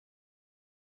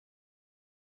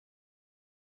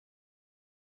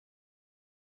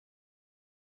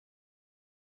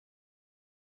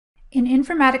In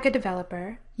Informatica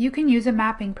Developer, you can use a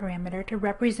mapping parameter to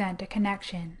represent a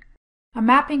connection. A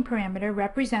mapping parameter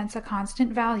represents a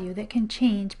constant value that can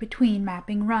change between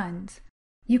mapping runs.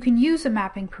 You can use a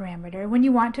mapping parameter when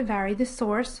you want to vary the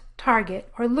source,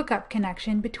 target, or lookup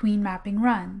connection between mapping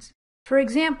runs. For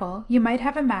example, you might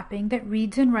have a mapping that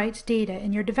reads and writes data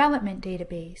in your development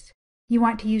database. You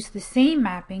want to use the same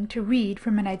mapping to read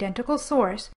from an identical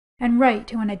source and write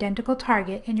to an identical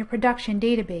target in your production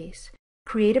database.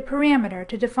 Create a parameter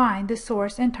to define the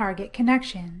source and target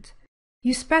connections.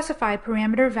 You specify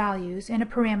parameter values in a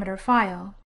parameter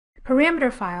file.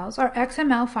 Parameter files are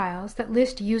XML files that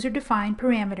list user-defined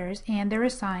parameters and their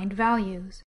assigned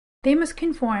values. They must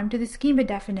conform to the schema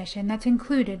definition that's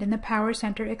included in the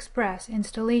PowerCenter Express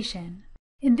installation.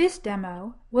 In this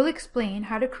demo, we'll explain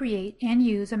how to create and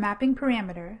use a mapping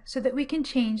parameter so that we can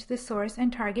change the source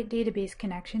and target database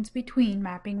connections between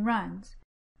mapping runs.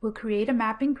 We'll create a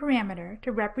mapping parameter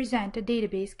to represent a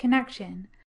database connection.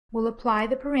 We'll apply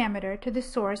the parameter to the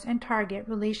source and target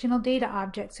relational data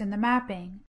objects in the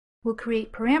mapping. We'll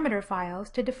create parameter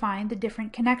files to define the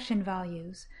different connection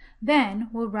values. Then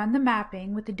we'll run the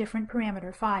mapping with the different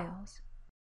parameter files.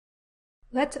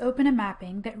 Let's open a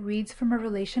mapping that reads from a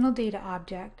relational data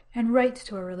object and writes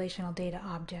to a relational data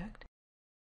object.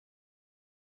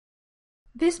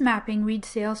 This mapping reads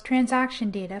sales transaction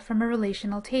data from a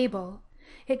relational table.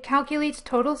 It calculates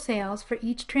total sales for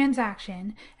each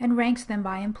transaction and ranks them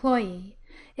by employee.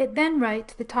 It then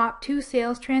writes the top 2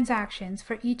 sales transactions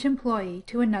for each employee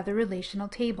to another relational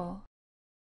table.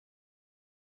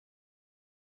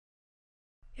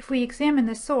 If we examine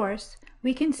the source,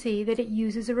 we can see that it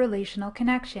uses a relational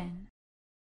connection.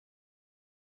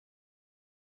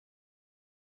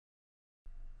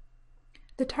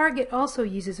 The target also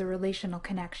uses a relational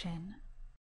connection.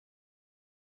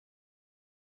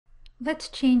 Let's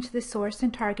change the source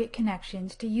and target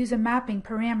connections to use a mapping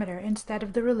parameter instead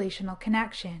of the relational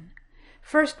connection.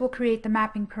 First, we'll create the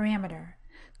mapping parameter.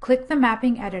 Click the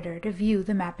Mapping Editor to view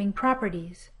the mapping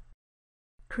properties.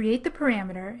 Create the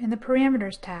parameter in the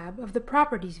Parameters tab of the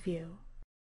Properties view.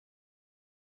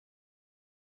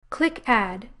 Click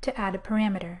Add to add a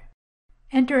parameter.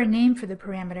 Enter a name for the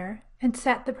parameter and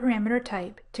set the parameter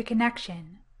type to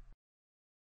Connection.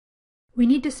 We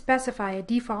need to specify a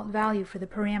default value for the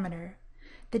parameter.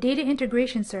 The data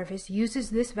integration service uses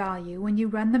this value when you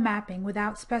run the mapping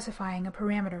without specifying a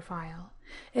parameter file.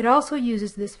 It also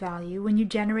uses this value when you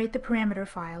generate the parameter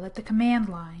file at the command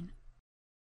line.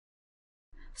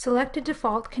 Select a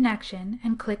default connection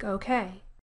and click OK.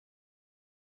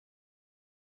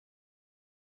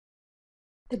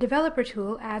 The Developer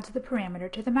tool adds the parameter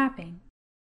to the mapping.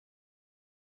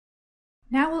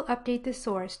 Now we'll update the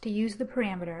source to use the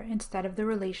parameter instead of the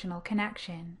relational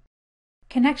connection.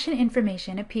 Connection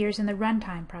information appears in the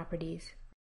runtime properties.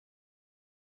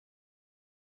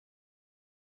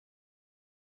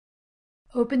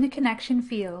 Open the connection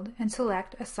field and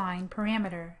select Assign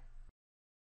Parameter.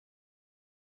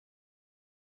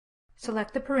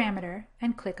 Select the parameter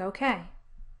and click OK.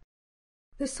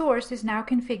 The source is now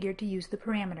configured to use the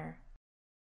parameter.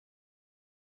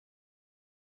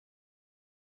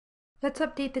 Let's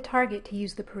update the target to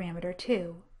use the parameter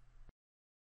too.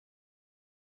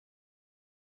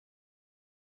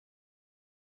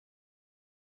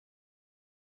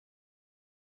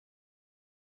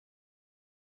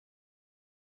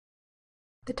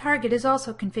 The target is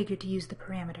also configured to use the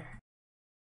parameter.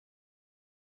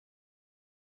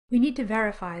 We need to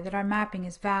verify that our mapping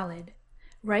is valid.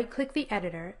 Right-click the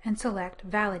editor and select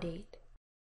Validate.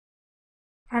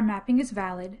 Our mapping is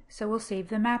valid, so we'll save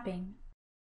the mapping.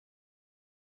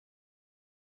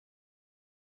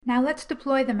 Now let's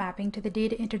deploy the mapping to the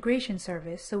Data Integration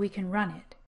Service so we can run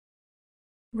it.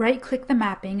 Right-click the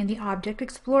mapping in the Object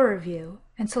Explorer view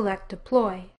and select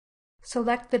Deploy.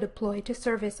 Select the Deploy to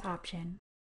Service option.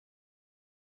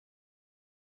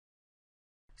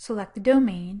 Select the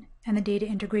domain and the Data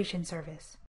Integration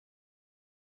Service.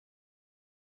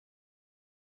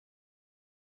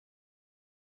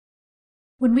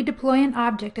 When we deploy an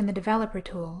object in the Developer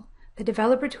tool, the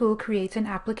Developer tool creates an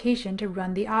application to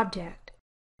run the object.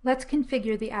 Let's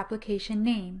configure the application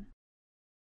name.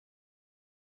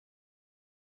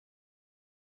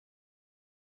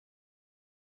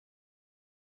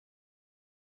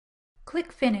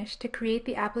 Click Finish to create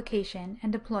the application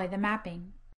and deploy the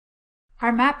mapping.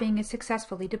 Our mapping is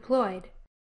successfully deployed.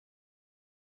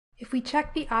 If we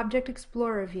check the Object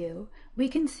Explorer view, we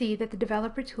can see that the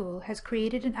Developer tool has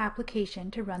created an application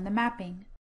to run the mapping.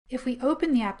 If we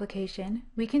open the application,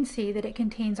 we can see that it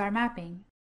contains our mapping.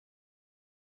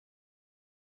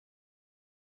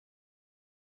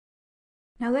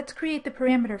 Now let's create the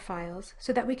parameter files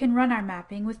so that we can run our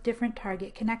mapping with different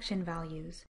target connection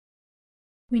values.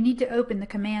 We need to open the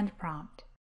command prompt.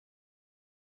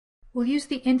 We'll use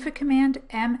the info command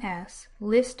ms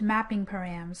list mapping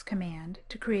params command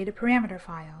to create a parameter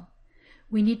file.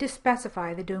 We need to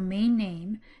specify the domain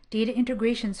name, data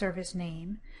integration service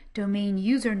name, domain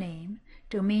username,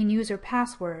 domain user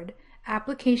password,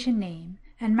 application name,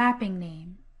 and mapping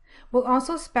name. We'll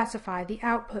also specify the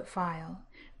output file.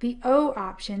 The O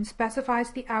option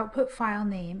specifies the output file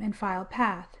name and file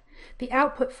path. The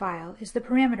output file is the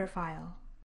parameter file.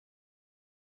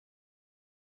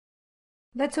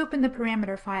 Let's open the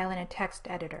parameter file in a text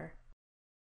editor.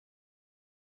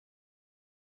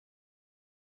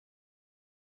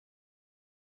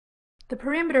 The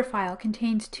parameter file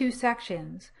contains two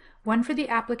sections, one for the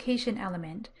application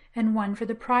element and one for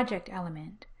the project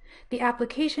element. The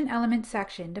application element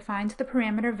section defines the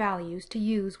parameter values to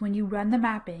use when you run the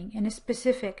mapping in a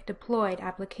specific deployed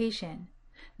application.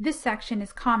 This section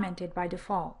is commented by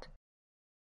default.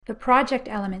 The project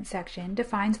element section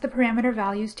defines the parameter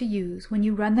values to use when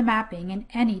you run the mapping in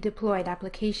any deployed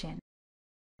application.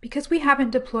 Because we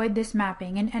haven't deployed this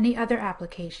mapping in any other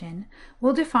application,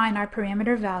 we'll define our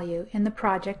parameter value in the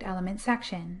project element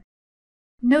section.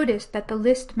 Notice that the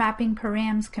list mapping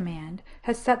params command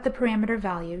has set the parameter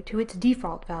value to its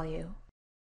default value.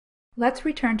 Let's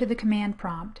return to the command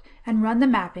prompt and run the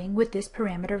mapping with this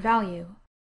parameter value.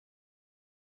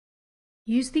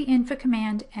 Use the info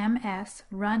command ms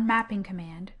run mapping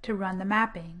command to run the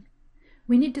mapping.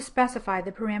 We need to specify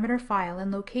the parameter file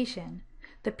and location.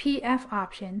 The pf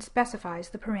option specifies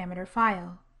the parameter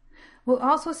file. We'll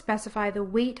also specify the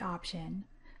wait option.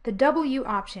 The W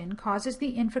option causes the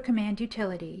info command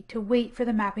utility to wait for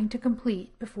the mapping to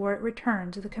complete before it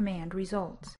returns the command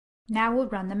results. Now we'll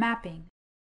run the mapping.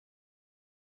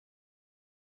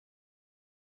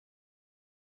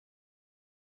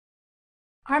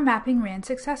 Our mapping ran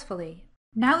successfully.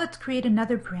 Now let's create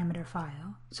another parameter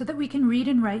file so that we can read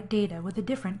and write data with a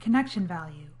different connection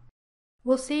value.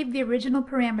 We'll save the original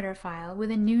parameter file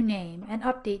with a new name and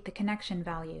update the connection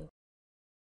value.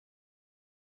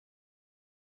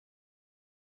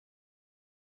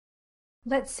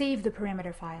 Let's save the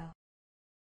parameter file.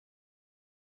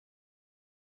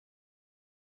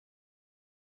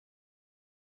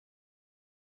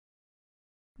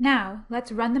 Now,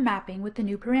 let's run the mapping with the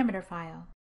new parameter file.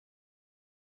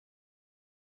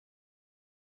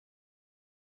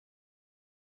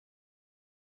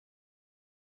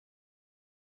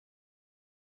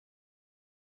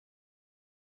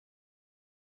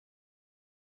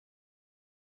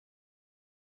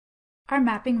 Our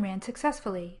mapping ran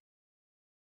successfully.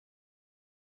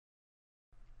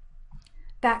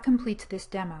 That completes this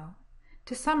demo.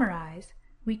 To summarize,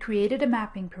 we created a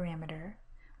mapping parameter.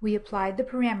 We applied the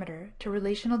parameter to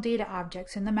relational data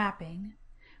objects in the mapping.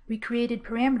 We created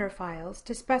parameter files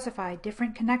to specify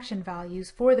different connection values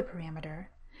for the parameter,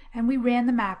 and we ran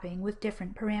the mapping with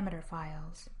different parameter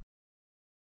files.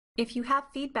 If you have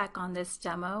feedback on this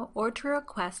demo or to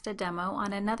request a demo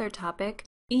on another topic,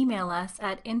 email us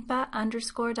at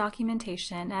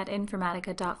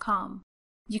infa_documentation@informatica.com.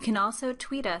 You can also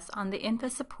tweet us on the INFA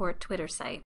Support Twitter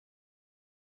site.